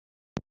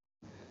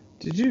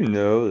Did you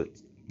know that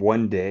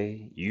one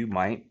day you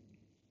might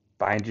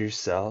find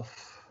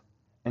yourself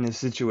in a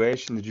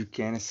situation that you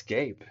can't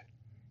escape?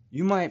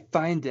 You might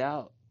find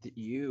out that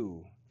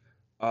you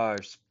are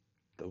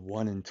the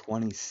 1 in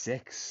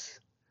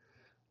 26.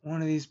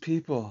 One of these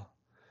people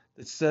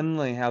that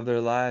suddenly have their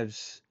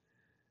lives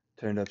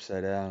turned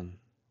upside down.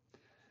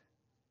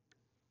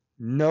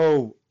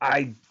 No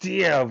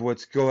idea of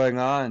what's going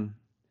on.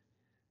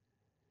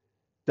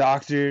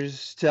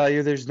 Doctors tell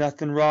you there's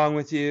nothing wrong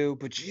with you,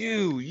 but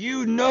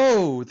you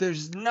know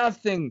there's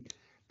nothing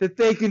that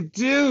they can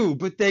do,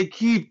 but they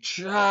keep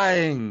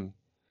trying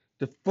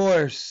to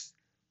force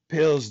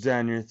pills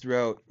down your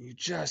throat. You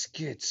just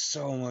get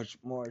so much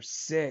more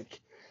sick,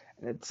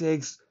 and it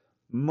takes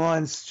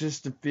months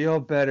just to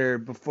feel better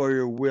before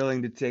you're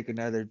willing to take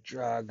another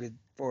drug,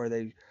 before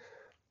they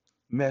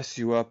mess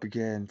you up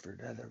again for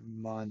another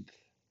month.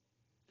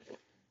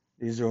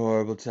 These are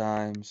horrible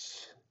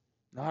times.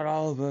 Not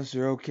all of us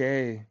are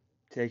okay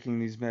taking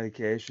these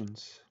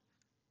medications.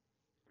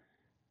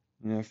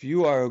 If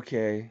you are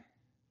okay,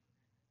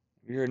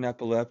 if you're an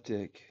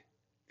epileptic,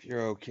 if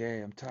you're okay,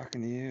 I'm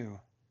talking to you.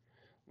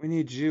 We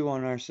need you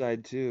on our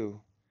side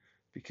too,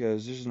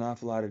 because there's an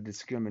awful lot of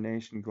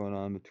discrimination going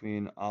on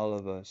between all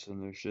of us,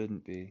 and there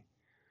shouldn't be.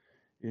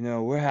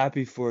 We're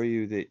happy for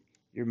you that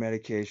your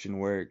medication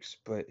works,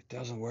 but it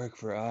doesn't work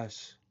for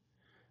us,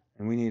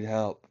 and we need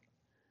help.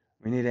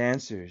 We need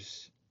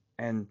answers,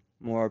 and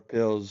more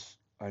pills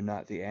are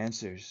not the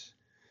answers.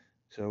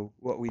 So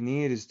what we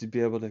need is to be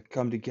able to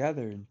come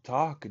together and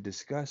talk and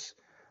discuss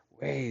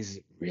ways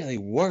that really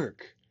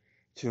work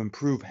to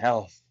improve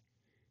health,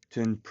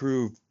 to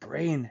improve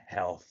brain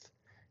health,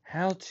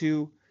 how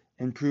to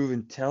improve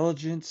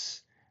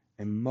intelligence,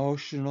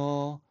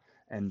 emotional,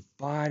 and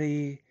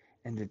body,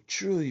 and to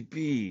truly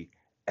be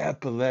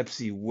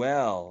epilepsy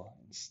well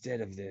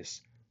instead of this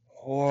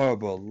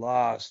horrible,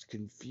 lost,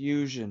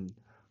 confusion,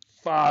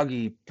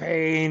 foggy,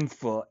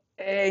 painful,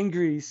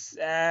 angry,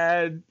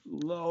 sad,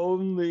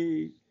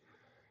 lonely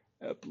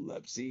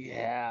epilepsy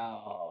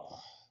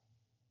hell.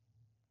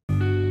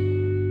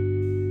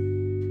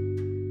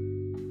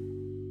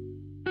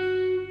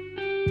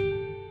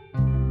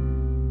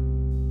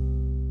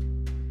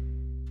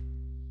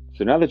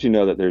 So now that you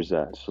know that there's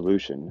a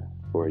solution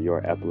for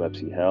your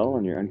epilepsy hell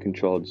and your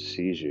uncontrolled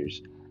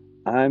seizures,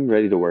 I'm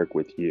ready to work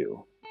with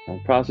you. Now,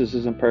 the process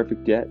isn't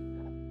perfect yet,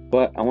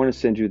 but I want to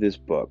send you this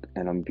book,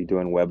 and I'm going to be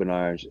doing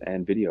webinars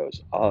and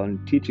videos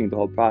on teaching the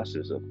whole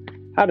process of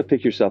how to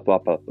pick yourself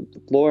up off of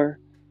the floor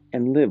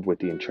and live with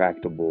the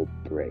intractable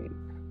brain.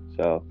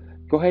 So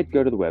go ahead,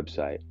 go to the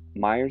website,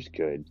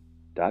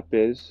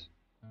 myersgood.biz,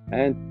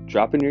 and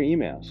drop in your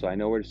email so I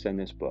know where to send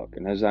this book.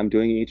 And as I'm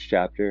doing each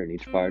chapter and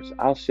each part,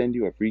 I'll send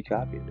you a free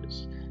copy of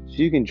this so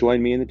you can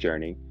join me in the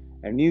journey,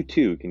 and you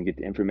too can get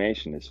the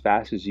information as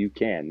fast as you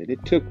can that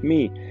it took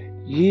me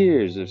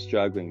years of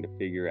struggling to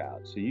figure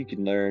out, so you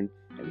can learn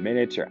in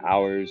minutes or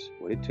hours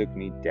what it took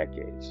me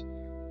decades.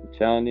 I'm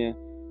telling you,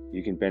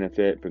 you can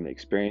benefit from the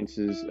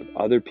experiences of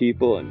other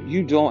people, and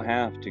you don't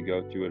have to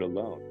go through it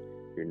alone.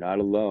 You're not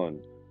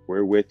alone.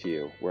 We're with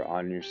you. We're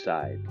on your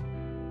side.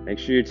 Make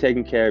sure you're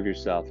taking care of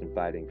yourself and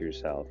fighting for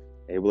yourself.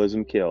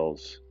 Ableism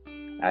kills.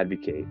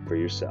 Advocate for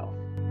yourself.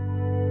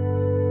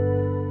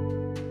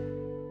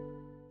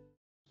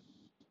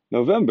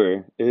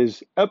 November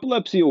is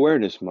Epilepsy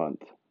Awareness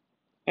Month.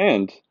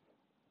 And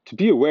to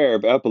be aware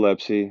of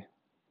epilepsy,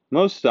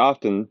 most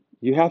often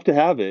you have to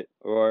have it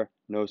or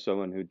know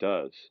someone who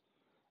does.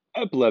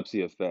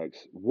 Epilepsy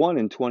affects 1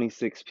 in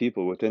 26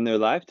 people within their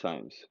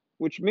lifetimes,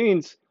 which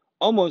means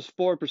almost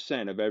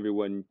 4% of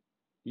everyone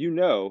you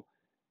know,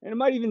 and it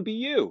might even be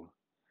you,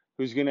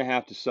 who's going to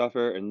have to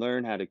suffer and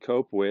learn how to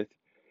cope with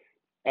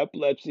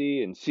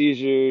epilepsy and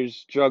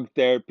seizures, drug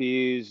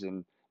therapies,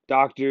 and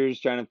doctors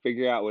trying to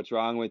figure out what's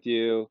wrong with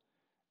you.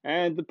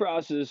 And the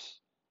process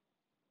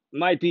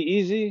might be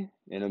easy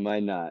and it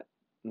might not.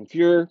 If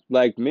you're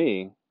like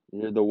me,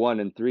 you're the 1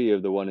 in 3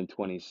 of the 1 in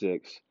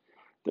 26.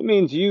 That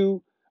means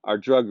you are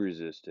drug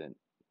resistant.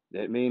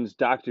 That means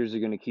doctors are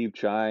going to keep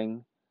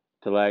trying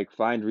to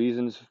find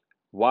reasons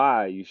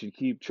why you should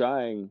keep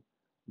trying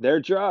their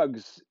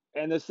drugs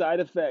and the side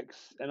effects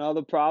and all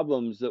the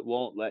problems that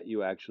won't let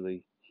you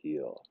actually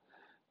heal.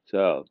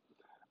 So,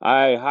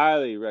 I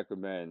highly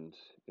recommend,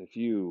 if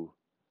you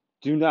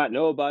do not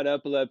know about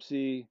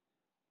epilepsy,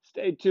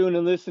 stay tuned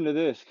and listen to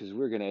this, because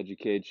we're going to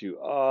educate you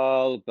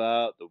all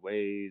about the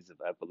ways of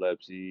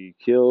epilepsy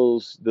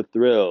kills the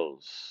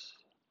thrills.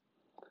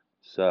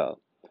 So,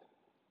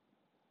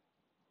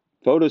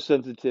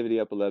 photosensitivity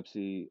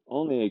epilepsy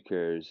only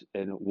occurs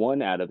in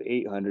 1 out of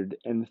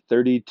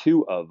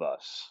 832 of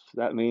us.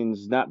 That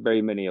means not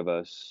very many of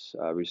us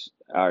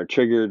are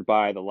triggered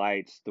by the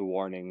lights, the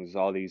warnings,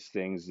 all these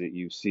things that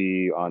you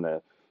see on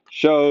the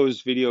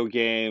shows, video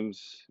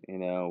games.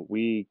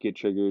 We get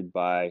triggered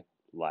by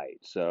light.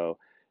 So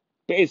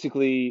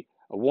basically,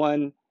 a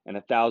 1 in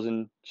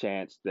 1,000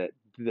 chance that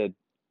the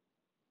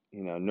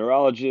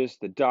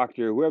neurologist, the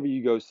doctor, whoever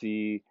you go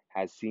see,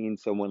 has seen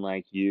someone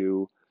like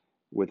you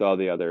with all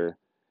the other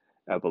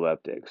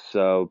epileptics.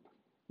 So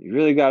You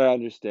really got to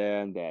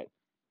understand that,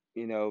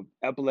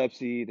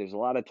 epilepsy, there's a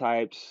lot of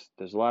types,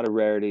 there's a lot of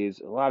rarities,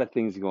 a lot of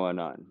things going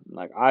on.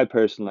 Like, I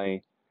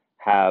personally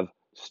have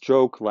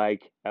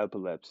stroke-like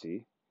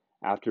epilepsy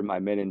after my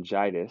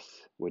meningitis,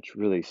 which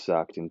really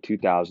sucked. In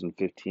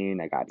 2015,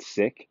 I got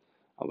sick.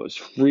 I was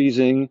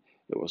freezing.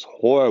 It was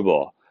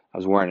horrible. I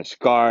was wearing a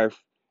scarf.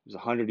 It was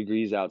 100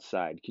 degrees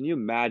outside. Can you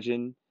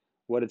imagine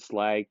what it's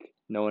like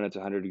knowing it's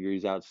 100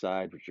 degrees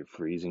outside, but you're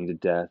freezing to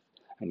death?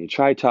 And you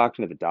try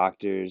talking to the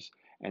doctors,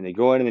 and they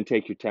go in and they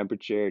take your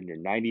temperature and you're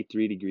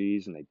 93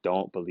 degrees and they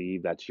don't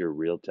believe that's your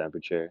real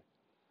temperature.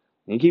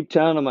 And you keep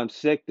telling them I'm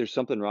sick, there's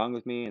something wrong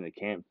with me, and they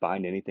can't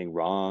find anything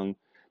wrong.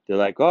 They're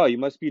like, oh, you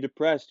must be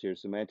depressed.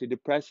 Here's some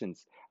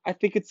antidepressants. I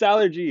think it's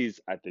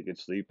allergies. I think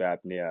it's sleep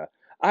apnea.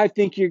 I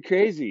think you're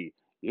crazy.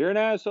 You're an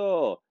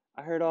asshole.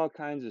 I heard all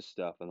kinds of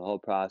stuff in the whole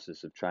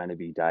process of trying to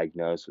be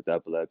diagnosed with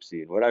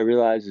epilepsy. And what I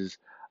realize is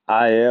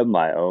I am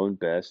my own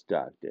best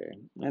doctor.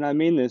 And I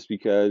mean this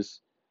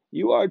because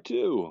you are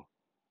too.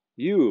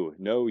 You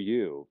know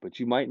you, but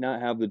you might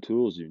not have the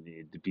tools you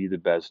need to be the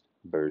best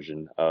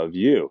version of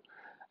you.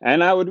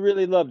 And I would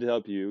really love to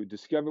help you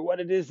discover what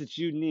it is that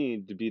you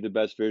need to be the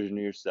best version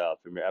of yourself,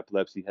 from your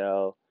epilepsy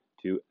hell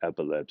to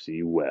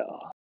epilepsy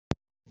well.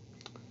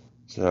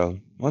 So,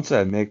 once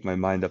I make my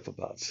mind up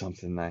about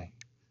something, I'm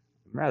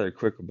rather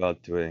quick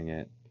about doing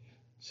it.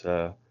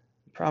 So,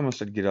 I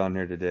promised I'd get on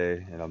here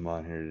today, and I'm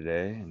on here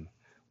today. And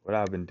what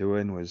I've been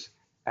doing was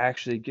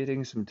actually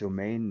getting some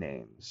domain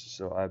names.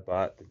 So, I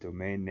bought the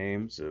domain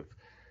names of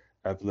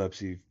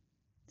epilepsy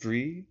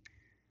free,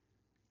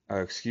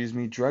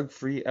 drug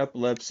free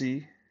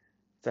epilepsy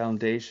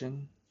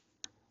foundation,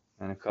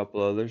 and a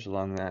couple others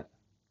along that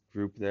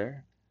group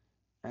there.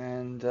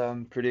 And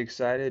I'm pretty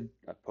excited.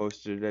 I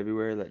posted it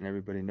everywhere, letting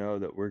everybody know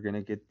that we're going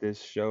to get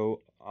this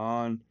show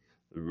on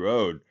the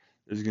road.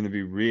 This is going to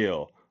be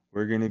real.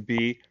 We're going to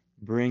be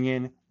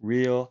bringing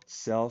real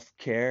self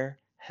care,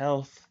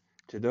 health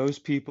to those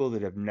people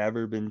that have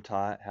never been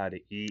taught how to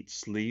eat,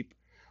 sleep,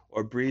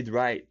 or breathe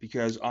right.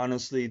 Because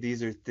honestly,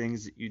 these are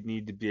things that you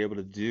need to be able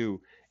to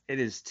do. It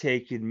has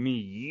taken me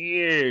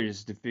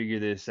years to figure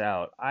this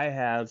out. I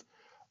have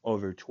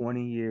over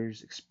 20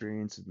 years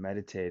experience of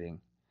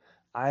meditating.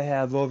 I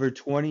have over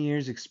 20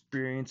 years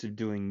experience of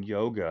doing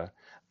yoga.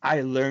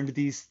 I learned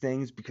these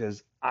things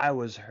because I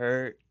was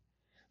hurt,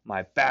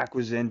 my back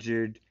was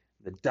injured,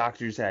 the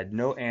doctors had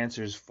no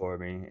answers for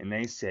me, and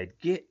they said,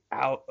 "Get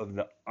out of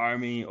the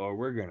army or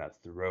we're going to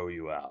throw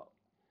you out."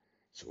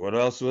 So what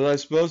else was I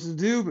supposed to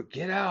do but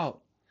get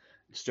out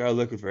and start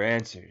looking for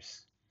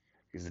answers?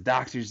 Because the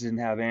doctors didn't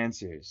have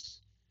answers.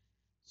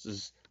 This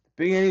is the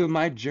beginning of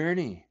my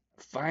journey,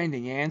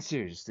 finding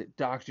answers that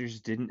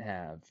doctors didn't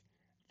have,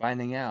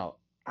 finding out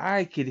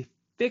I could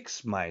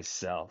fix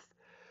myself.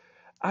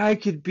 I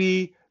could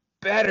be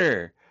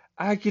better.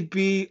 I could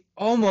be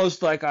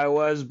almost like I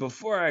was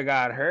before I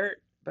got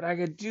hurt, but I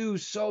could do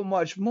so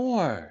much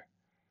more.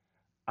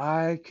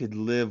 I could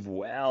live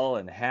well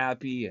and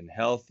happy and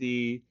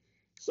healthy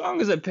as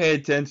long as I pay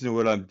attention to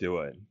what I'm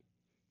doing.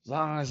 As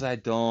long as I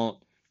don't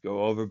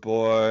go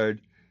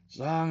overboard, as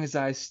long as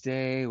I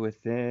stay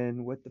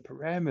within what the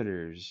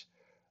parameters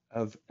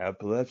of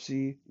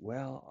epilepsy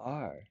well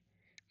are.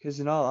 Because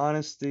in all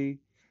honesty,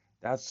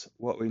 that's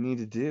what we need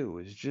to do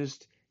is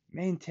just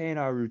maintain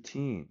our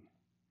routine.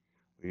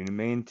 We need to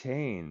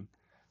maintain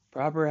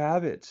proper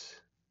habits.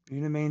 We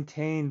need to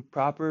maintain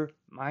proper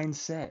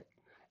mindset.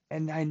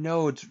 And I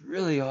know it's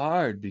really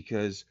hard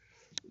because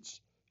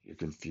you're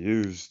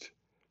confused,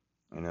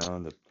 and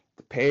the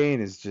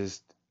pain is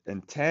just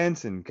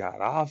intense and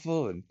god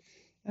awful, and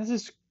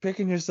just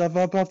picking yourself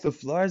up off the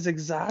floor is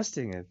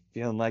exhausting and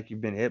feeling like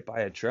you've been hit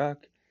by a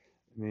truck.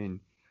 I mean,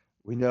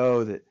 we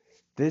know that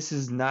this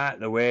is not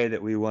the way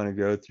that we want to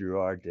go through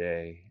our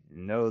day.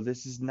 No,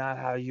 this is not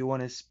how you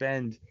want to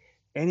spend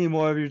any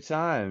more of your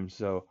time.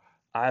 So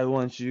I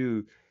want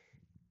you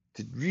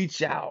to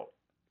reach out,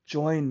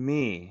 join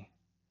me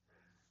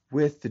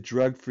with the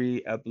Drug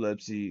Free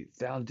Epilepsy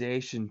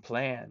Foundation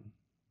plan.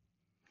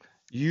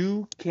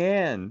 You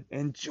can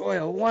enjoy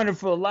a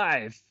wonderful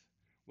life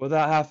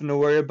without having to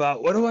worry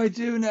about what do I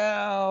do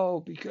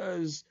now?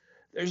 Because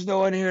there's no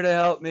one here to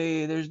help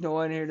me. There's no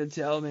one here to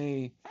tell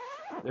me.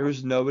 There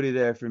was nobody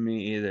there for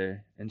me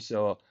either. And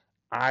so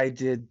I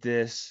did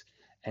this,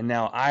 and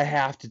now I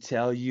have to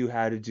tell you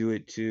how to do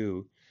it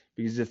too.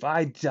 Because if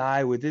I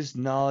die with this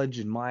knowledge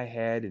in my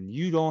head and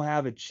you don't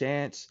have a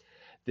chance,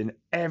 then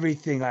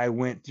everything I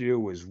went through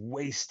was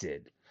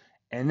wasted.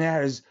 And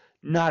that is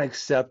not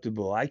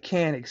acceptable. I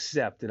can't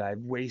accept that I've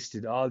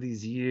wasted all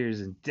these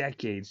years and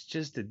decades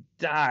just to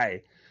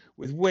die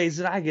with ways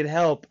that I could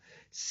help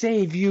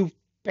save you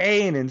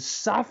pain and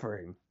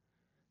suffering.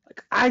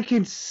 Like, I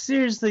can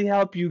seriously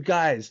help you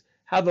guys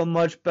have a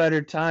much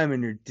better time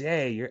in your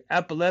day. Your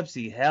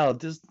epilepsy hell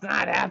does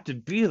not have to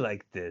be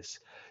like this.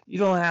 You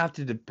don't have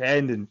to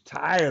depend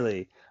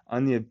entirely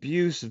on the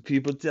abuse of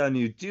people telling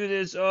you do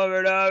this over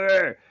and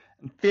over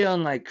and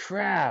feeling like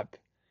crap.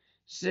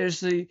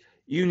 Seriously,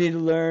 you need to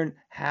learn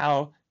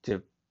how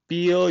to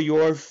feel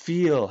your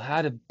feel,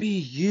 how to be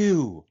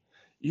you.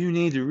 You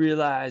need to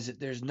realize that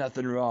there's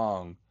nothing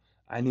wrong.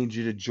 I need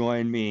you to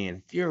join me.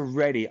 And if you're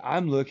ready,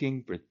 I'm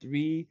looking for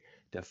 3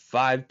 to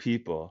 5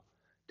 people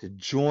to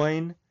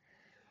join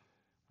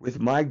with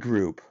my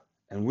group.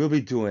 And we'll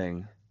be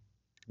doing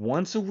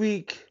once a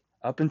week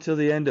up until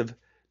the end of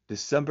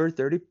December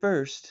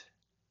 31st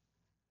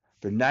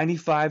for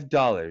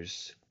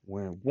 $95.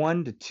 Where in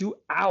 1 to 2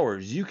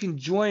 hours you can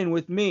join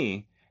with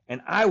me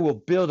and I will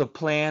build a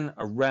plan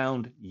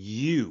around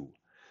you.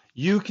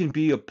 You can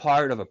be a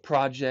part of a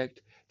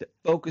project that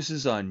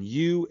focuses on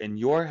you and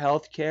your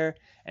health care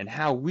and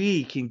how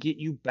we can get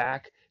you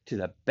back to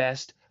the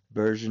best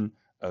version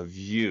of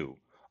you.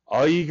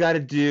 All you got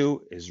to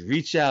do is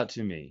reach out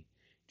to me.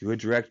 Do a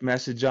direct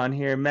message on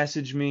here,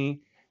 message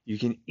me. You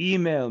can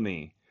email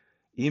me.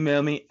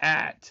 Email me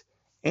at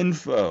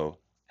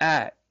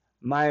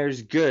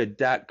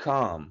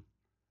info@myersgood.com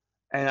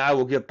and I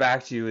will get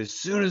back to you as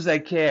soon as I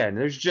can.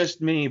 There's just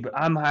me, but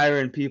I'm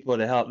hiring people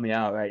to help me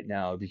out right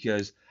now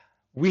because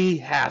we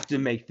have to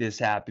make this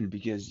happen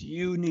because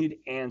you need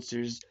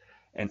answers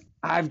and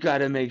I've got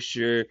to make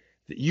sure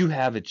that you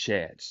have a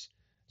chance.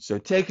 So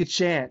take a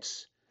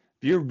chance.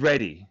 If you're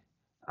ready,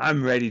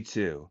 I'm ready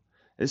too.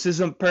 This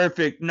isn't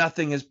perfect.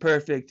 Nothing is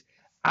perfect.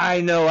 I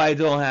know I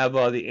don't have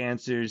all the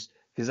answers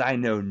because I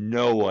know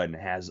no one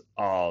has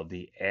all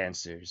the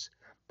answers.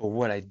 But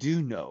what I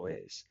do know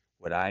is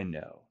what I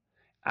know.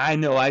 I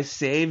know I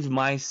saved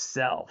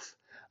myself.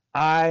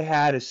 I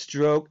had a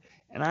stroke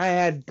and I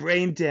had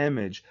brain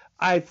damage.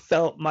 I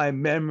felt my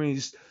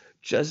memories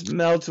just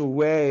melt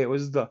away. It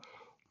was the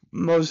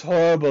most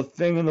horrible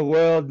thing in the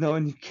world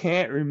knowing you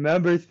can't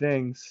remember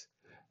things.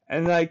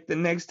 And like the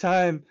next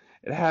time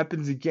it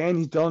happens again,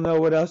 you don't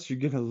know what else you're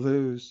gonna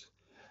lose.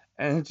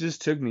 And it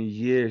just took me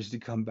years to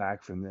come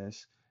back from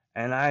this.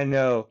 And I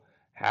know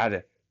how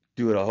to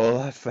do it a whole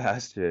lot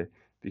faster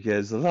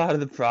because a lot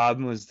of the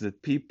problem was the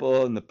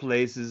people and the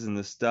places and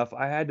the stuff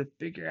I had to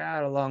figure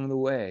out along the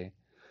way.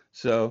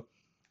 So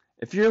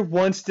if you're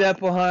 1 step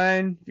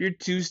behind, if you're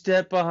 2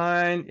 step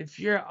behind, if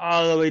you're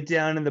all the way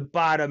down in the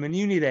bottom and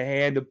you need a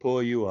hand to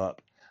pull you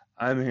up,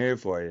 I'm here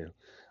for you.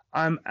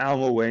 I'm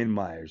Alma Wayne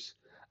Myers.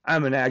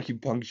 I'm an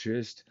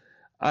acupuncturist.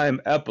 I'm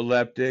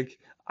epileptic.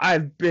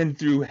 I've been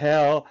through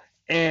hell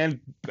and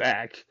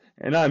back,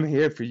 and I'm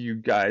here for you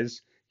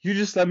guys. You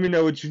just let me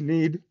know what you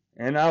need,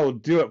 and I will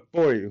do it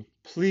for you.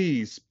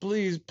 Please,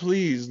 please,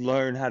 please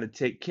learn how to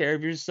take care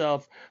of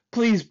yourself.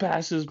 Please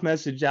pass this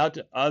message out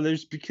to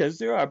others because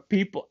there are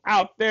people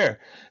out there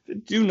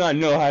that do not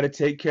know how to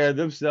take care of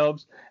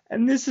themselves.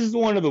 And this is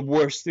one of the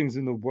worst things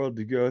in the world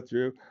to go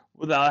through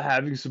without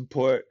having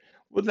support,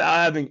 without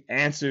having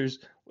answers,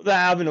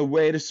 without having a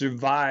way to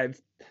survive.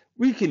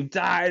 We can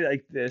die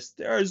like this.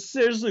 There are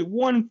seriously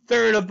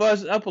 1/3 of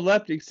us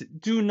epileptics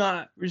that do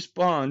not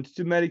respond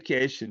to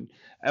medication.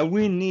 And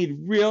we need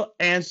real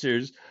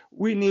answers.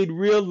 We need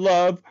real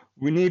love.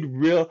 We need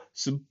real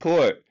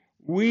support.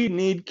 We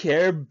need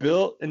care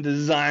built and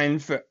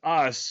designed for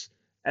us.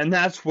 And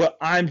that's what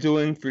I'm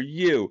doing for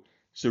you.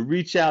 So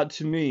reach out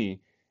to me.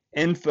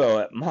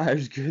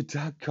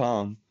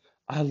 Info@myersgood.com.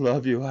 I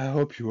love you. I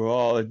hope you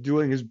all are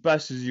doing as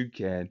best as you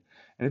can.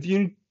 And if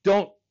you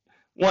don't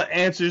want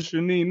answers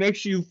from me, make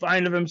sure you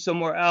find them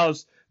somewhere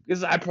else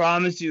because I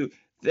promise you,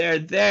 they're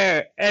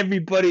there.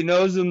 Everybody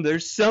knows them. They're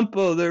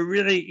simple. They're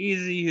really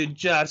easy. You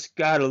just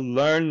got to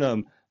learn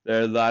them. There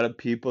are a lot of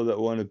people that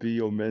want to be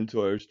your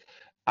mentors.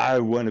 I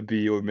want to be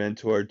your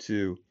mentor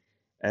too.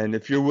 And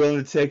if you're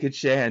willing to take a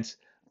chance,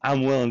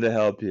 I'm willing to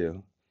help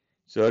you.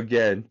 So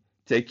again,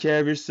 take care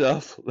of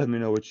yourself. Let me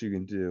know what you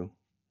can do.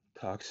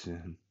 Talk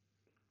soon.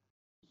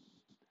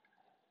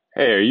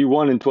 Hey, are you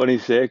 1 in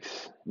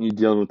 26? And you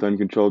dealing with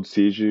uncontrolled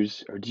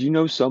seizures? Or do you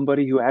know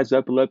somebody who has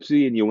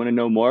epilepsy and you want to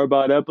know more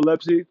about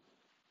epilepsy?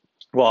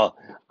 Well,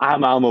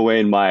 I'm Alma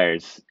Wayne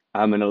Myers.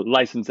 I'm a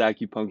licensed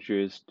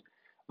acupuncturist.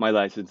 My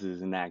license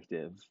is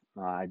inactive.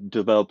 I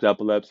developed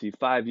epilepsy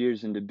 5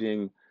 years into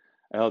being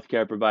a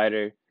healthcare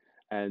provider.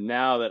 And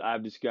now that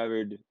I've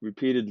discovered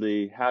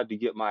repeatedly how to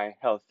get my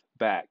health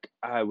back,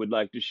 I would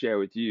like to share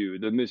with you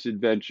the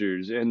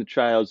misadventures and the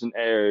trials and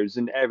errors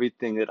and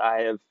everything that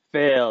I have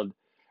failed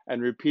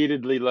and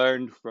repeatedly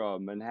learned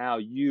from, and how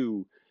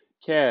you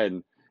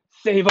can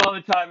save all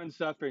the time and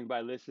suffering by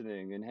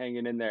listening and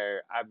hanging in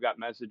there. I've got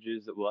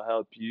messages that will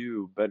help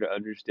you better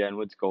understand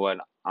what's going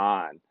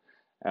on.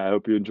 I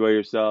hope you enjoy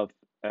yourself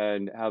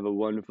and have a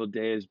wonderful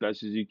day as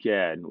best as you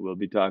can. We'll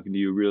be talking to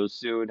you real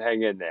soon.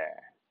 Hang in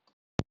there.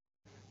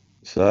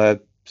 So I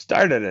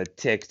started a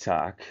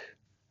TikTok.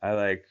 I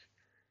like,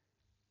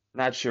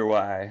 not sure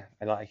why.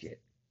 I like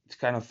it. It's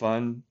kind of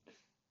fun.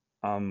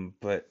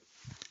 But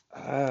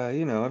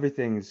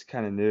everything's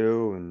kind of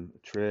new and a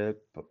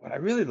trip. But what I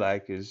really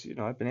like is,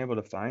 I've been able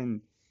to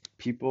find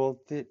people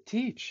that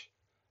teach.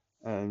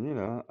 And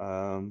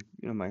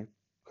my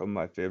couple of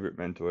my favorite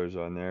mentors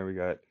on there. We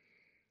got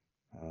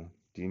uh,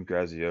 Dean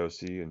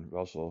Graziosi and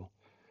Russell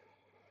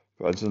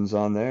Brunson's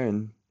on there,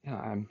 and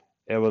I'm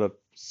able to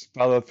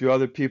follow a few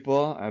other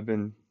people. I've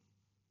been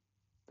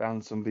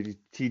found somebody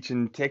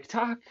teaching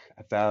TikTok.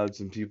 I found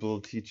some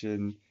people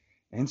teaching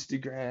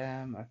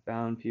Instagram. I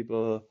found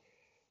people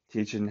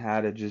teaching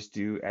how to just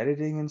do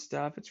editing and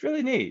stuff. It's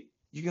really neat.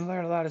 You can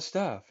learn a lot of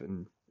stuff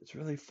and it's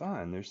really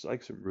fun. There's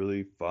like some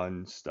really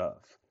fun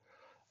stuff.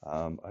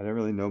 I didn't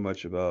really know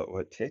much about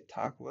what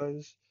TikTok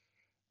was.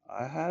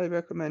 I highly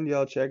recommend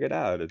y'all check it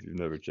out if you've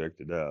never checked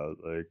it out.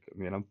 Like, I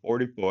mean, I'm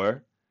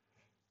 44,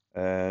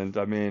 and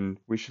I mean,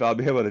 we should all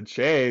be able to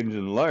change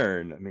and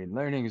learn. I mean,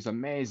 learning is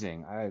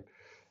amazing. I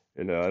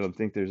don't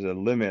think there's a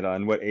limit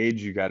on what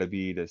age you got to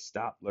be to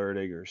stop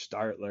learning or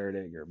start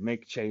learning or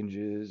make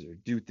changes or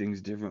do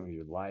things different with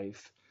your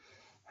life.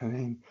 I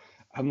mean,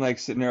 I'm like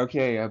sitting there,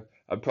 okay,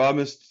 I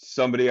promised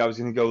somebody I was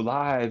going to go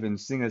live and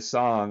sing a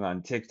song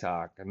on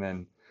TikTok, and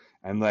then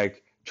I'm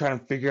like trying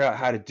to figure out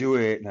how to do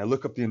it, and I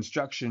look up the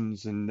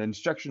instructions, and the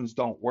instructions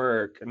don't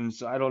work, and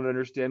so I don't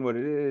understand what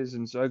it is,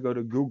 and so I go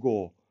to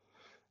Google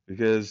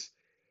because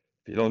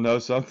if you don't know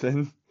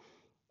something,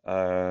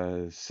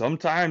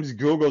 sometimes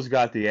Google's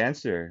got the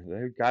answer.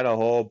 They've got a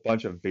whole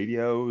bunch of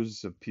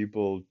videos of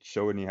people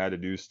showing you how to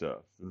do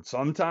stuff, and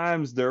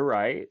sometimes they're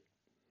right,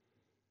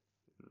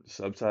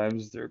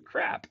 sometimes they're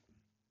crap.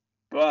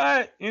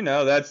 But,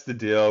 that's the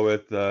deal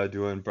with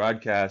doing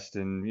broadcast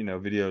and,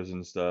 videos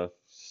and stuff.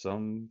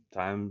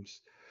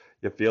 Sometimes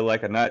you feel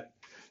like a nut,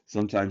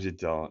 sometimes you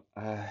don't.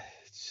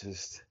 It's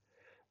just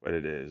what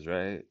it is,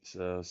 right?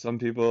 So some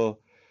people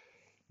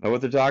know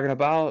what they're talking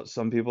about.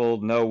 Some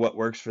people know what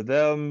works for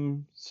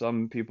them.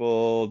 Some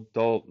people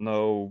don't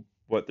know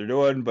what they're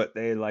doing, but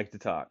they like to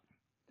talk.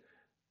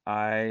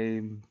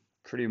 I'm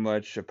pretty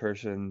much a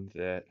person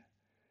that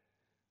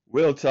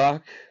will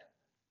talk.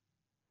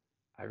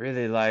 I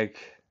really like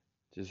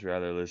just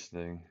rather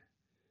listening.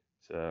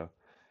 So.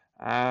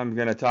 I'm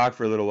gonna talk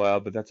for a little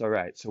while, but that's all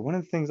right. So one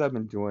of the things I've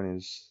been doing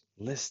is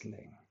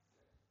listening.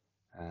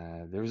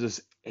 There was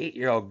this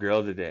 8-year-old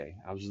girl today.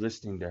 I was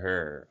listening to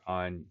her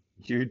on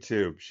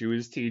YouTube. She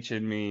was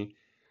teaching me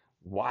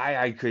why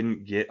I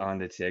couldn't get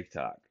onto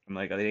TikTok. I'm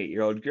like an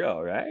 8-year-old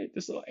girl, right?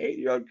 This little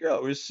 8-year-old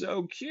girl was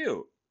so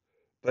cute.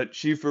 But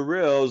she for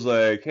real is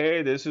like,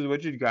 hey, this is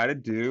what you gotta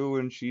do.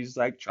 And she's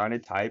like trying to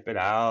type it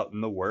out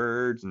and the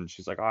words. And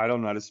she's like, oh, I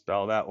don't know how to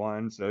spell that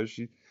one. So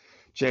she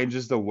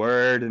changes the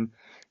word. And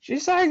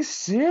she's like,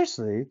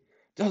 seriously,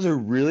 does a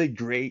really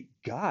great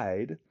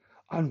guide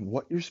on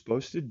what you're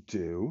supposed to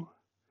do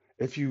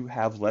if you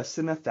have less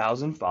than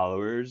 1,000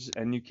 followers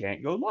and you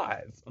can't go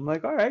live. I'm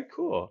like, all right,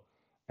 cool.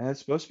 And it's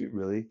supposed to be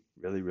really,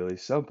 really, really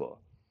simple.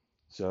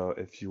 So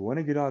if you want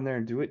to get on there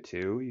and do it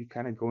too, you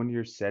kind of go into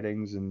your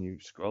settings and you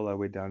scroll all the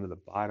way down to the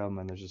bottom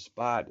and there's a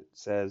spot that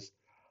says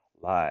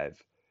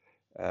live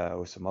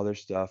with some other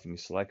stuff and you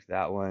select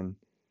that one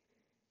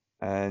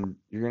and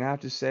you're gonna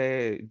have to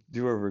say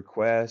do a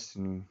request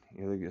and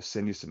you'll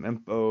send you some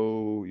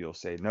info, you'll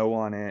say no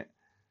on it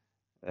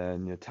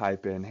and you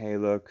type in, hey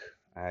look,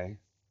 I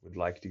would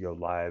like to go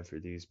live for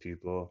these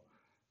people.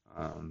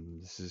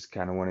 This is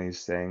kind of one of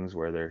these things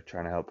where they're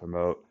trying to help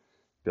promote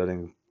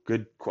building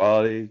good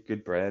quality,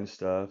 good brand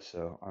stuff.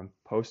 So I'm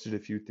posted a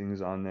few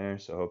things on there.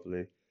 So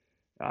hopefully,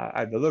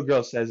 the little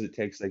girl says it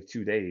takes like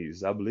 2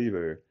 days. I'll believe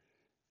her.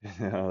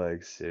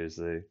 Like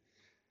seriously,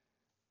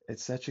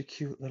 it's such a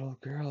cute little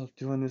girl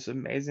doing this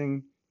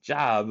amazing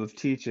job of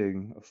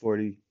teaching a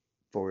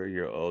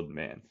 44-year-old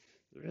man.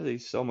 There's really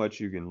so much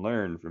you can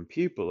learn from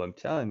people. I'm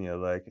telling you,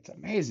 like it's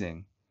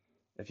amazing.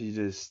 If you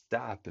just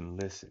stop and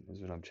listen, is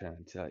what I'm trying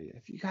to tell you.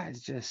 If you guys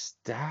just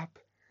stop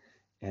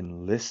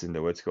and listen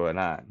to what's going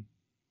on,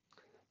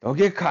 don't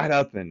get caught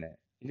up in it.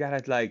 You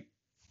gotta like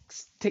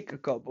take a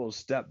couple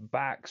step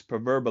backs,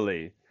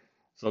 proverbially,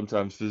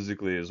 sometimes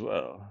physically as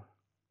well.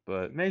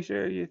 But make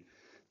sure you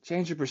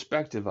change your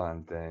perspective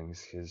on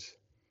things, because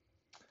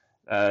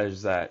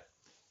there's that.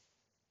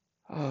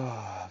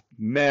 Oh,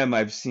 mem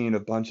I've seen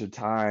a bunch of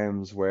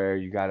times where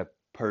you got a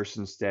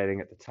person standing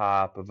at the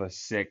top of a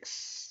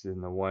six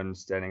and the one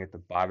standing at the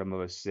bottom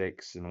of a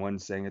six and one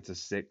saying it's a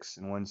six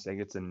and one saying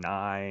it's a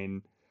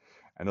nine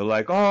and they're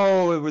like,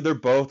 oh, they're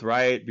both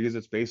right because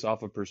it's based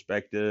off of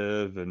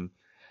perspective and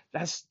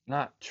that's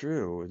not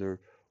true.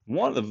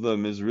 One of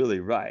them is really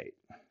right.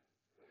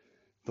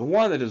 The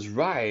one that is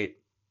right,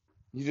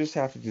 you just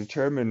have to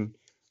determine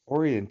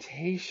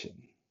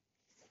orientation.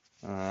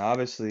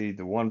 Obviously,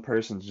 the one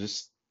person's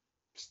just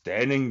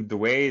standing the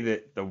way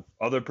that the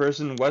other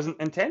person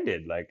wasn't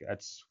intended. Like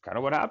that's kind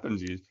of what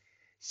happens. You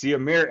see a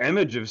mirror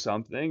image of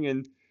something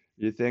and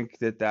you think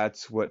that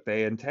that's what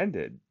they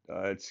intended.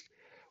 It's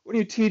when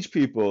you teach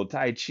people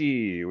Tai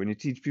Chi, when you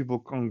teach people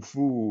Kung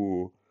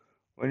Fu,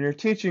 when you're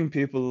teaching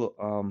people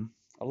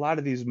a lot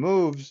of these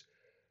moves,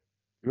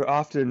 you're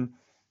often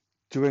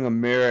doing a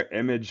mirror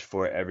image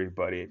for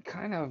everybody. It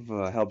kind of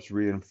helps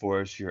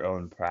reinforce your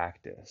own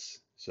practice.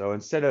 So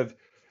instead of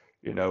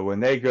when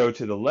they go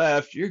to the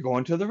left, you're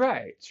going to the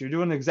right. So you're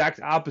doing the exact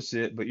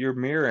opposite, but you're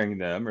mirroring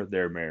them or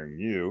they're mirroring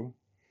you.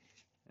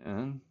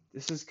 And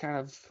this is kind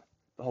of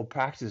the whole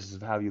practice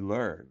of how you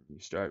learn. You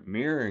start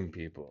mirroring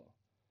people.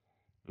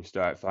 You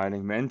start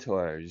finding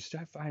mentors. You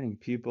start finding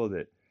people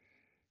that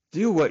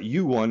do what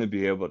you want to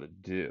be able to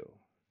do.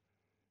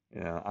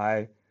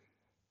 I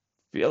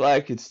feel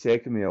like it's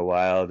taken me a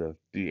while to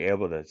be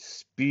able to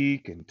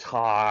speak and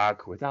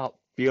talk without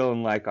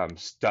feeling like I'm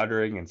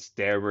stuttering and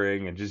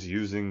stammering and just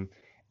using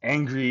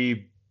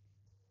angry,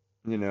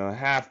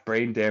 half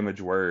brain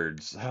damaged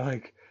words.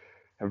 I've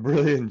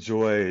really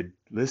enjoyed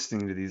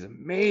listening to these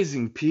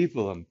amazing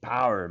people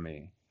empower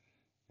me.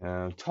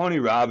 Tony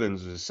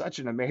Robbins was such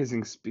an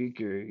amazing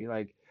speaker.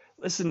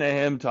 Listen to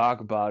him talk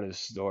about his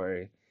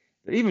story.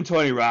 Even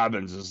Tony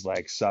Robbins is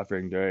like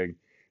suffering during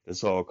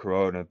this whole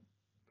Corona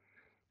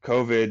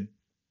COVID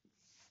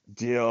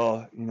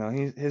deal.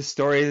 His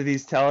story that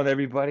he's telling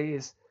everybody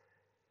is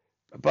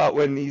about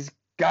when he's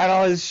got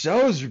all his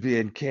shows are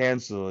being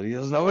canceled. He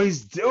doesn't know what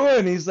he's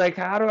doing. He's like,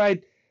 how do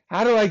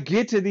I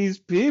get to these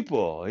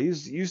people?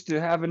 He's used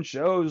to having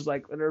shows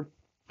like that are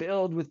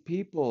filled with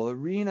people,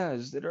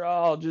 arenas that are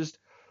all just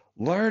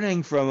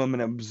learning from him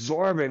and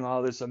absorbing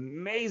all this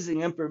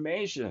amazing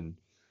information.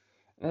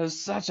 And it was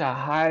such a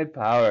high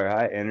power,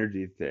 high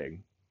energy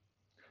thing.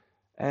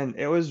 And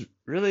it was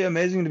really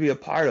amazing to be a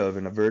part of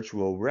in a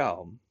virtual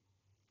realm.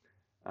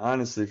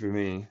 Honestly, for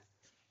me,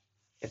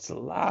 it's a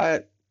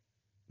lot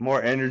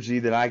more energy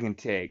than I can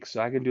take. So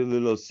I can do a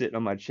little sitting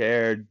on my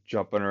chair,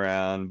 jumping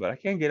around, but I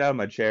can't get out of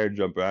my chair and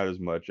jump around as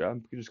much.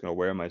 I'm just going to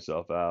wear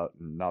myself out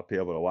and not be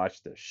able to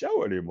watch the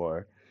show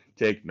anymore,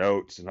 take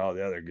notes and all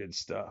the other good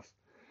stuff.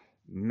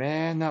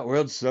 Man, that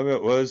World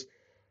Summit was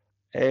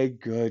a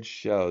good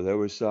show. There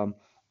were some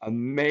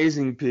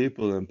amazing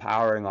people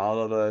empowering all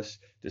of us,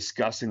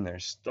 discussing their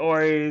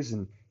stories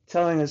and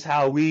telling us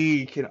how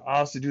we can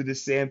also do the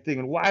same thing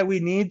and why we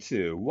need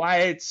to, why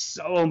it's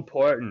so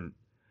important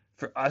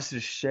for us to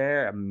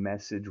share a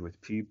message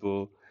with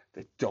people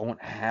that don't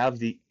have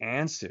the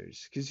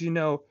answers. Because,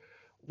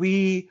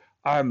 we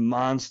are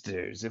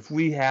monsters if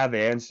we have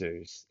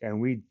answers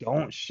and we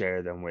don't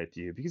share them with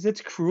you because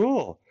it's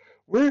cruel.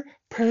 We're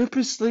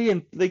purposely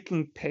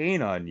inflicting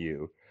pain on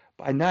you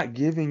by not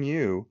giving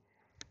you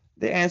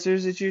the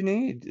answers that you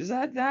need. Is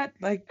that not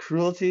like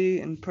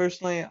cruelty? And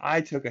personally,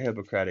 I took a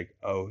Hippocratic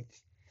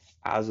oath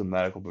as a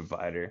medical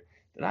provider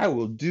that I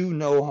will do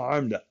no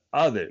harm to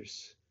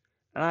others.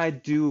 And I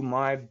do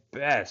my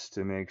best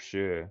to make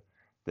sure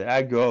that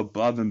I go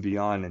above and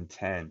beyond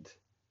intent,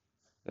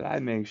 that I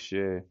make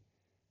sure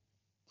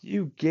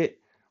you get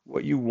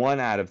what you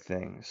want out of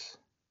things.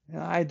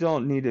 I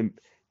don't need to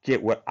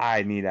get what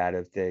I need out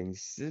of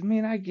things.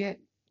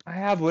 I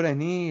have what I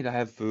need. I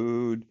have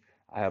food.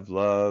 I have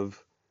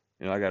love.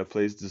 I got a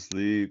place to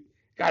sleep.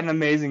 Got an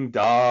amazing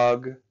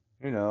dog.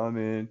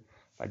 My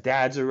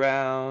dad's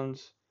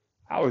around.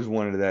 I always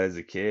wanted that as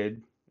a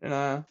kid.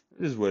 It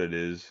is what it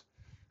is.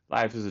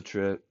 Life is a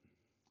trip.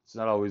 It's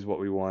not always what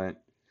we want.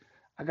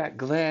 I got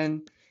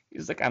Glenn.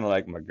 He's kind of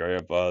like my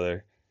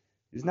grandfather.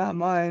 He's not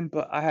mine,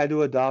 but I had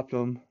to adopt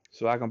him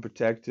so I can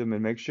protect him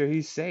and make sure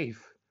he's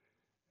safe.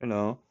 You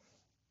know,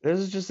 this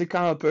is just the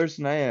kind of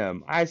person I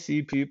am. I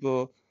see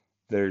people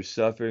that are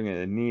suffering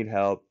and need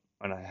help,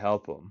 and I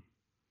help them.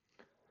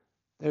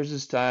 There's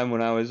this time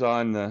when I was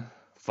on the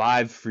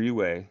 5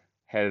 freeway,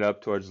 headed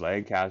up towards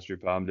Lancaster,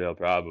 Palmdale,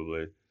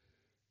 probably,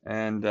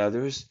 and there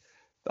was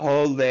the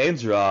whole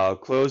lanes are all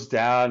closed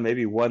down.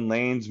 Maybe one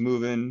lane's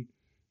moving,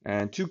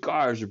 and two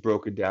cars are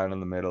broken down in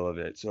the middle of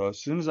it. So as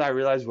soon as I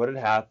realized what had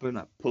happened,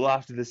 I pull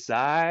off to the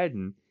side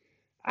and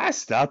I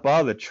stop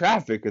all the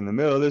traffic in the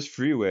middle of this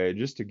freeway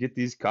just to get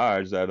these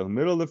cars out of the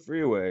middle of the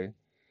freeway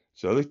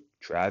so the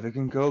traffic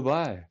can go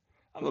by.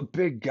 I'm a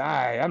big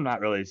guy. I'm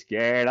not really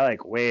scared. I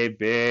wave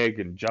big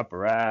and jump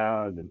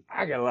around, and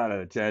I get a lot of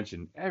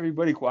attention.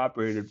 Everybody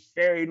cooperated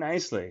very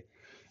nicely.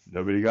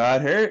 Nobody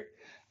got hurt.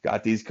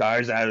 Got these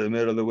cars out of the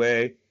middle of the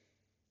way.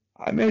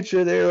 I made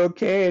sure they were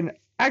okay, and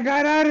I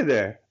got out of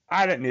there.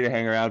 I didn't need to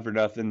hang around for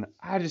nothing.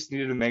 I just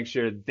needed to make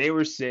sure they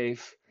were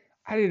safe.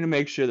 I needed to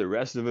make sure the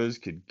rest of us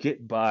could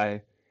get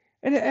by,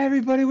 and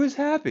everybody was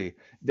happy.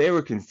 They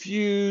were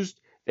confused.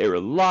 They were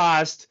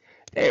lost.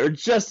 They were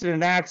just in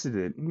an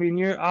accident. I mean,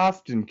 you're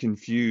often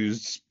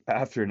confused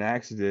after an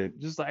accident,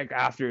 just like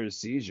after a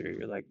seizure.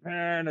 You're like,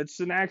 man,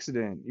 it's an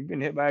accident. You've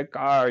been hit by a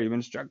car. You've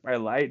been struck by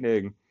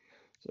lightning.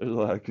 So there's a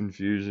lot of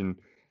confusion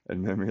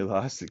and memory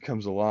loss that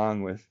comes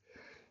along with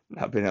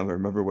not being able to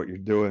remember what you're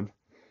doing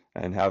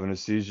and having a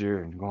seizure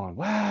and going,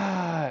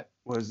 what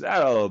was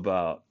that all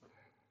about?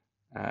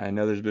 I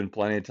know there's been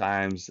plenty of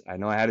times I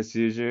know I had a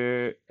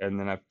seizure and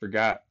then I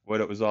forgot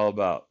what it was all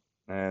about.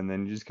 And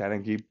then you just kind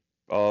of keep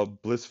all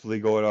blissfully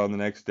going on the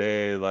next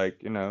day,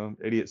 like,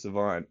 idiot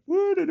savant.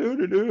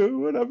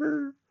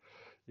 Whatever.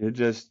 It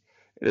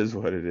is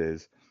what it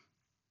is.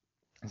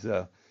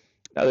 So,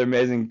 another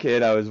amazing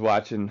kid I was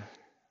watching,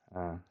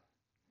 I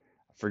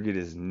forget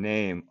his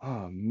name.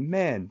 Oh,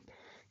 man.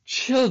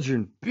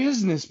 Children,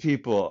 business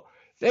people,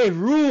 they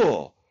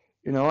rule.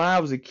 When I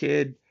was a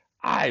kid,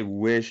 I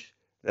wish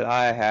that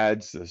I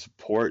had the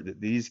support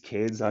that these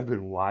kids I've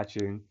been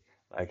watching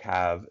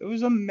have. It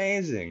was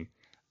amazing.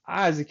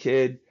 As a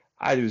kid,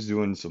 I was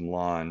doing some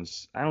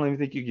lawns. I don't even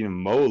think you can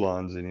mow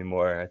lawns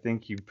anymore. I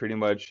think you pretty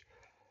much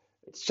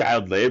it's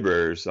child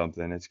labor or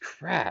something. It's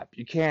crap.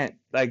 You can't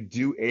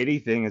do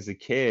anything as a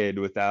kid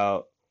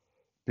without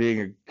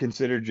being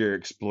considered you're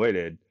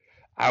exploited.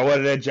 I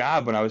wanted a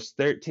job when I was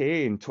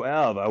 13,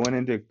 12. I went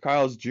into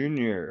Carl's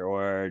Jr.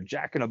 or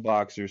Jack in a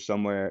Box or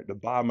somewhere at the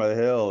bottom of the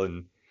hill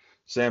in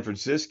San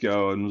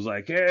Francisco and was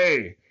like,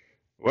 hey,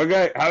 how do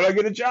I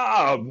get a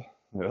job?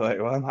 They're like,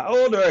 well, how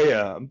old are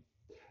you?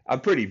 I'm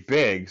pretty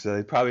big, so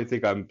they probably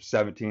think I'm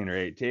 17 or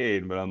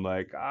 18, but I'm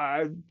like,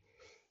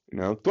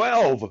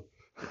 12.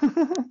 This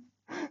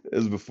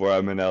is before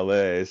I'm in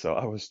LA, so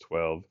I was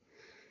 12.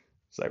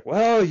 It's like,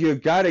 well, you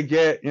got to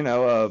get,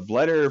 a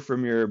letter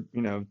from your,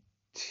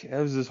 it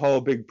was this whole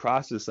big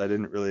process I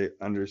didn't really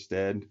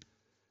understand.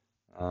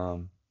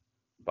 Um,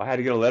 but I had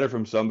to get a letter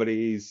from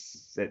somebody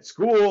at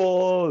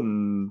school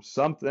and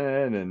something,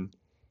 and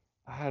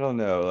I don't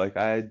know. Like,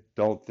 I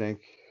don't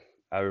think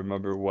I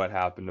remember what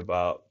happened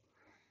about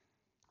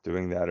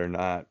doing that or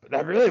not. But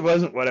that really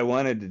wasn't what I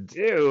wanted to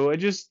do. I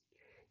just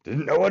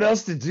didn't know what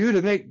else to do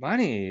to make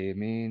money. I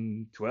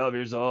mean, 12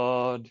 years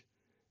old.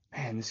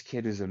 Man, this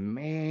kid is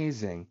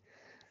amazing.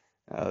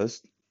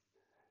 This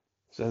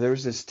So there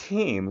was this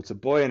team. It's a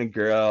boy and a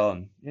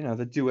girl, and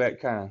the duet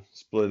kind of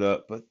split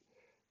up. But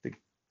the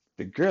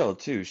the girl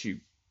too,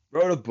 she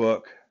wrote a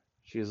book.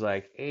 She was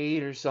like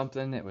 8 or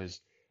something. It was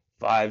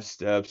 5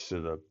 steps to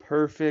the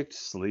perfect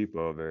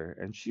sleepover,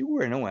 and she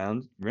went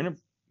around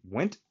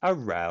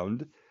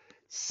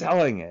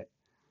selling it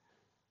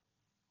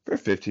for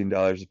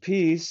 $15 a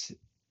piece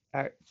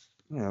at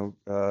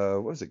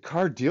what was it?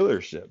 Car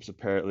dealerships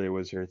apparently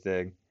was her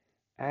thing,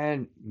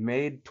 and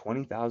made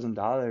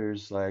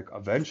 $20,000 like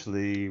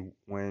eventually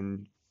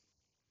when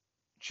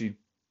she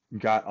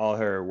got all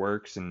her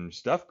works and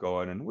stuff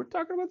going. And we're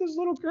talking about this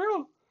little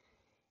girl.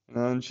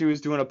 And she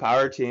was doing a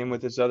power team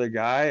with this other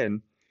guy,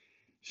 and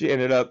she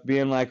ended up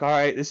being like, all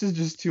right, this is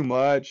just too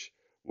much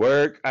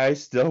work. I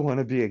still want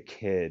to be a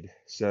kid.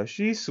 So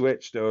she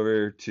switched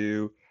over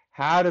to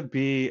how to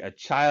be a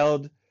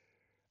child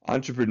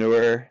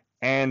entrepreneur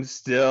and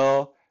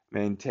still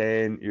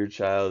maintain your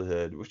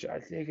childhood, which I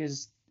think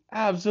is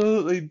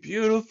absolutely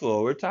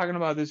beautiful. We're talking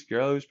about this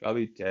girl who's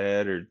probably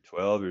 10 or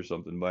 12 or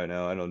something by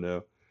now. I don't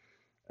know.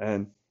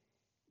 And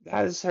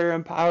that is her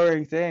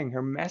empowering thing.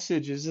 Her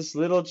message is this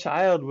little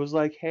child was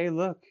like, hey,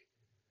 look,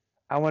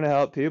 I want to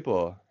help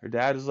people. Her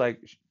dad is like,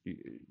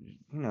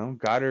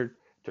 got her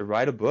to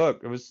write a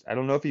book. I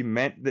don't know if he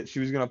meant that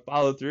she was going to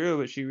follow through,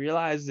 but she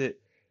realized that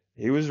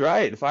he was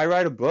right. If I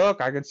write a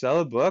book, I can sell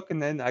a book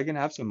and then I can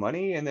have some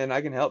money and then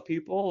I can help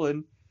people.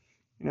 And,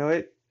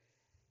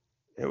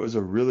 it was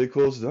a really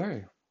cool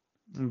story.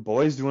 And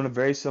Boy's doing a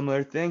very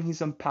similar thing.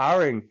 He's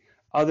empowering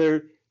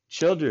other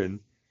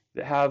children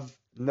that have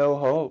no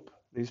hope.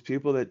 These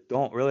people that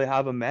don't really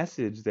have a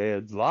message they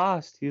had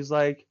lost. He's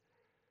like,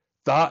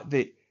 thought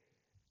that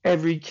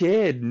every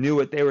kid knew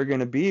what they were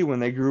going to be when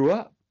they grew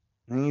up.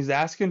 And he's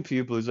asking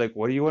people, he's like,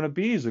 what do you want to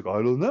be? He's like,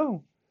 I don't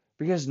know.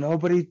 Because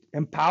nobody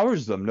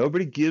empowers them.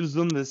 Nobody gives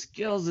them the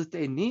skills that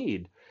they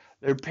need.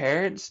 Their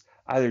parents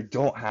either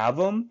don't have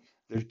them,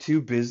 they're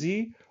too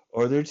busy,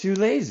 or they're too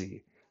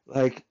lazy.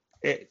 Like,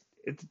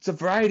 it's a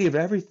variety of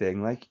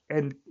everything. Like,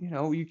 and,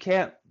 you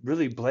can't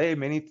really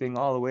blame anything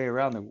all the way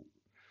around I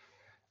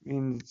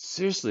mean,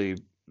 seriously,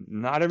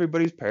 not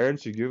everybody's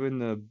parents are given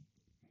the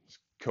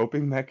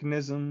coping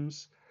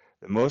mechanisms,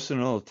 the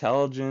emotional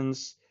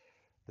intelligence,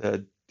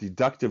 the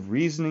deductive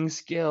reasoning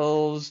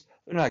skills.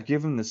 They're not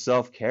given the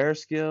self-care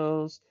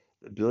skills,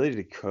 the ability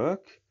to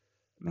cook.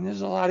 I mean,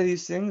 there's a lot of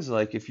these things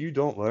like if you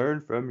don't learn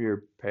from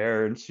your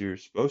parents, you're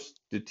supposed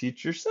to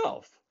teach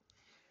yourself.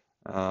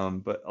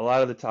 But a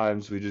lot of the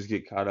times we just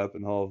get caught up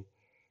in the whole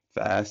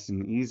fast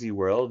and easy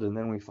world, and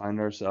then we find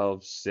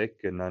ourselves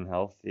sick and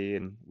unhealthy,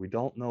 and we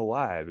don't know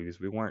why because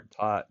we weren't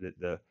taught that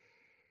the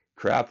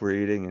crap we're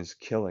eating is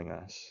killing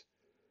us.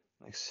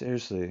 Like,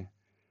 seriously,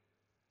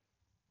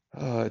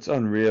 it's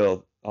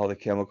unreal, all the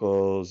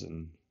chemicals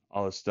and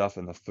all the stuff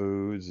in the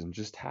foods, and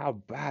just how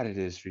bad it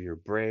is for your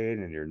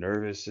brain and your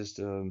nervous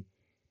system,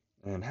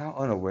 and how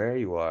unaware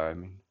you are. I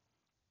mean,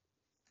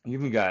 you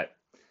even got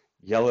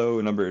yellow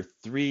number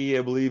 3,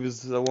 I believe,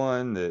 is the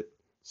one that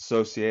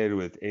associated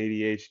with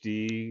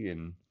ADHD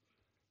and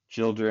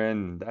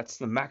children. That's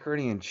the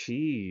macaroni and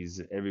cheese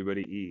that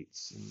everybody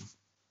eats.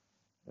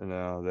 And,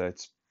 I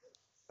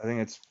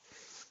think it's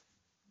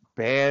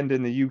banned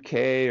in the UK,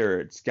 or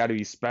it's got to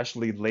be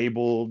specially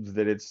labeled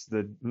that it's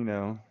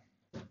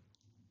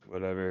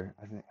whatever.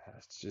 I think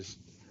that's just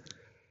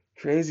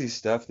crazy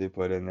stuff they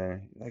put in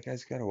there. Like,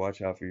 guys, gotta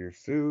watch out for your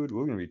food.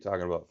 We're gonna be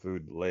talking about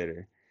food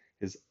later,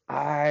 because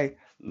I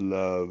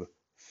love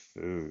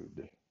food.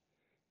 You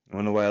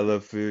wanna know why I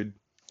love food?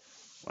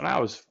 When I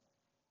was,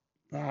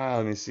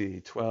 let me see,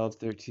 12,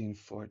 13,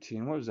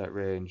 14. What was that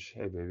range?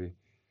 Hey, baby.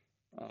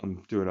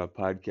 I'm doing a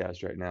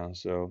podcast right now,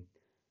 so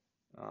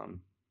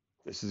um,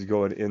 this is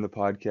going in the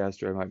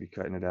podcast, or I might be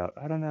cutting it out.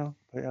 I don't know,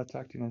 but yeah, I'll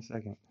talk to you in a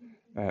second.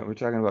 All right, we're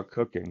talking about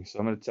cooking, so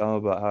I'm going to tell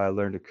them about how I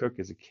learned to cook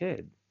as a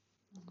kid.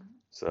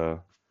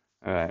 So,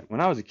 all right,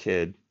 when I was a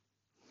kid,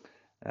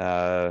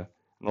 I'm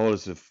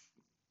oldest of,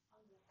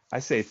 I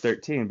say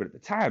 13, but at the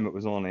time it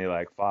was only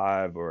like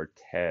 5 or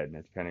 10,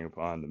 depending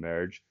upon the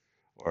marriage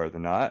or the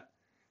not.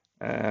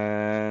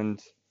 And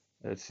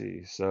let's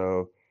see.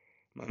 So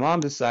my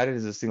mom decided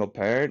as a single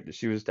parent that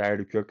she was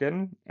tired of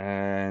cooking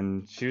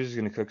and she was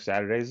going to cook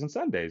Saturdays and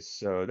Sundays.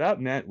 So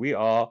that meant we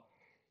all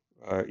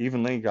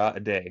evenly got a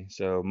day.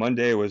 So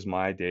Monday was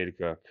my day to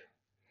cook.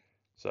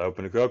 So I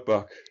opened a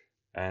cookbook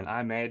and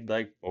I made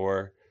like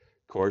 4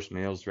 course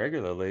meals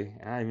regularly.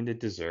 And I even did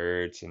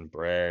desserts and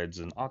breads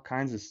and all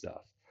kinds of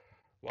stuff.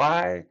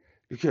 Why?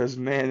 Because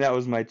man, that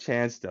was my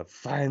chance to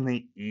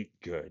finally eat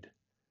good.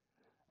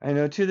 I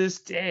know to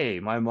this day,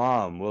 my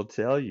mom will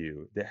tell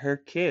you that her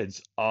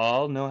kids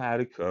all know how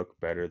to cook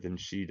better than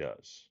she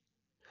does.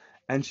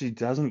 And she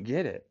doesn't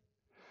get it.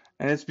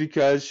 And it's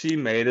because she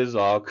made us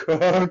all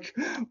cook.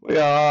 We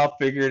all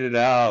figured it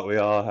out. We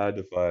all had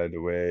to find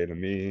a way and a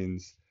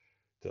means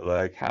to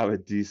like have a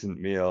decent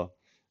meal.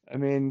 I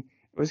mean,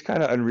 it was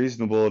kind of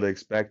unreasonable to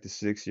expect a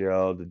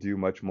 6-year-old to do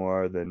much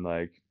more than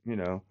like,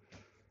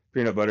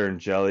 peanut butter and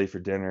jelly for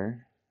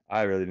dinner.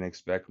 I really didn't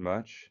expect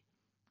much.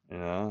 I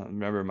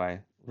remember my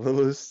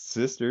littlest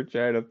sister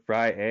trying to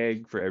fry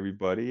egg for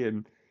everybody,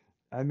 and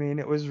I mean,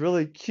 it was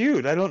really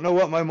cute. I don't know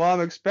what my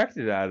mom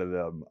expected out of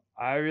them.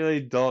 I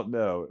really don't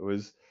know.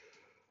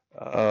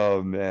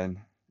 Oh man,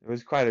 it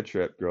was quite a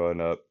trip growing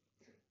up.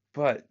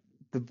 But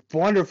the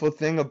wonderful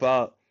thing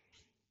about,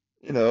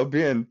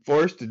 being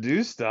forced to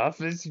do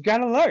stuff is you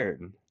gotta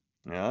learn.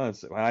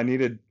 It's, when I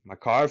needed my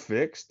car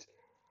fixed,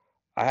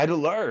 I had to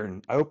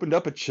learn. I opened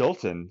up a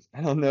Chilton.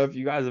 I don't know if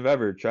you guys have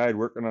ever tried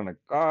working on a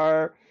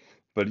car,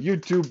 but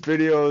YouTube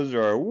videos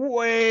are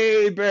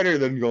way better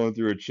than going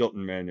through a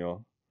Chilton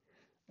manual.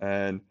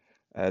 And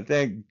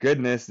thank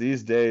goodness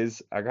these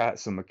days I got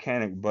some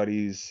mechanic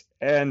buddies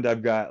and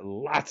I've got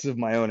lots of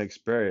my own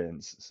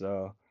experience.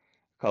 So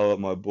I call up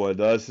my boy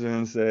Dustin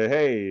and say,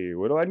 "Hey,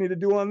 what do I need to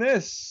do on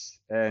this?"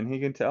 And he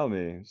can tell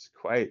me. It's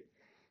quite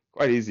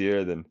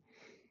easier than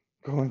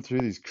going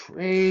through these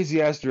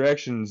crazy ass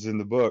directions in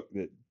the book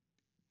that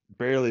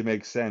barely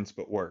make sense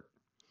but work.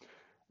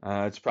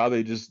 It's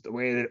probably just the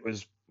way that it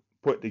was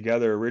put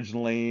together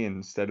originally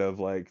instead of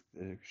like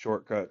the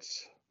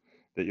shortcuts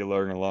that you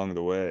learn along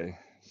the way.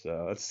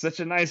 So it's such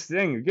a nice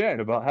thing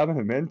again about having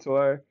a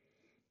mentor,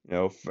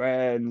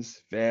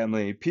 friends,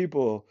 family,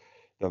 people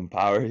that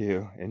empower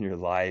you in your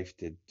life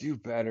to do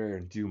better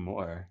and do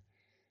more.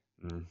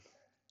 Mm,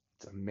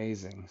 it's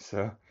amazing.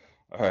 So,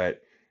 all right.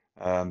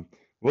 Um,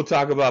 we'll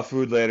talk about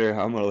food later.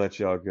 I'm gonna let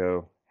y'all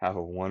go. Have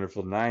a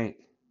wonderful night.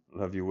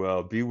 Love you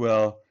well. Be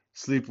well.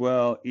 Sleep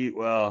well. Eat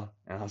well.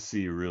 And I'll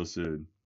see you real soon.